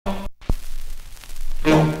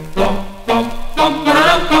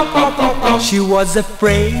She was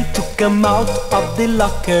afraid to come out of the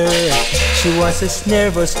locker. She was as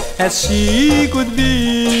nervous as she could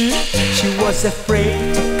be. She was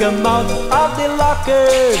afraid to come out of the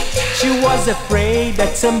locker. She was afraid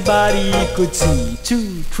that somebody could see.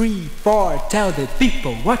 2, 3, 4, tell the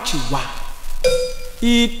people what you want.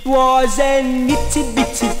 It was an itsy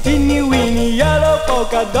bitsy teeny weeny yellow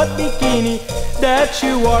polka dot bikini that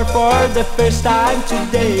she wore for the first time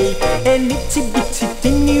today. An itsy bitsy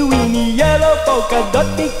teeny weeny yellow polka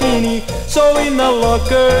dot bikini, so in the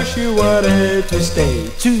locker she wanted to stay.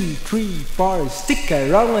 2, 3, 4, stick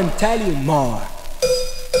around and tell you more.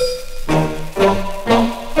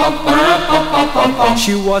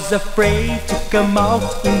 She was afraid to come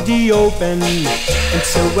out in the open, and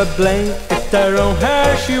so a blanket around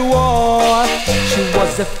her she wore. She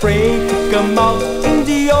was afraid to come out in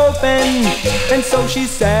the open, and so she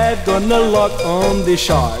said, gonna lock on the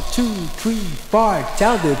shore. 2, 3, 4,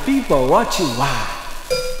 tell the people what you are.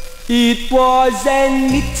 It was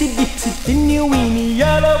an itsy bitsy teeny weeny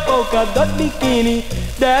yellow polka dot bikini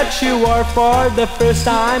that she wore for the first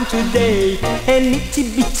time today. An itsy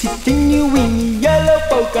bitsy teeny weeny yellow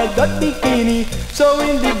polka dot bikini, so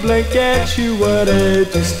in the blanket she wanted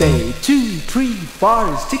to stay. 2, 3,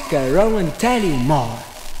 4, stick around and tell you more.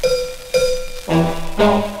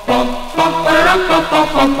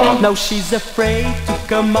 Now she's afraid to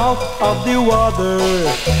come out of the water,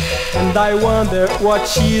 and I wonder what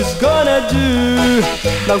she's gonna do.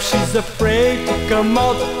 Now she's afraid to come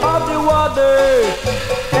out of the water,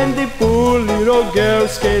 and the poor little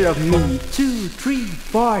girl's scared of me. 2, 3,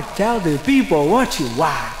 4, tell the people what you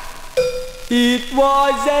want. It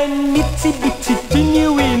was an itsy bitsy teeny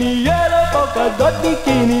weeny yellow polka dot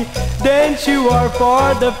bikini that she wore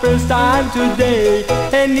for the first time today.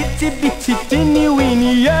 An itsy bitsy teeny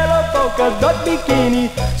weeny yellow polka dot bikini,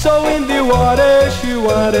 so in the water she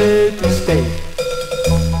wanted to stay.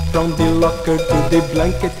 From the locker to the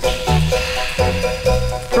blanket,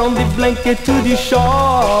 from the blanket to the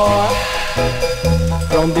shore,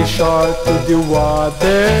 from the shore to the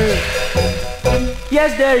water.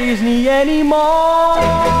 Yes, there isn't any more.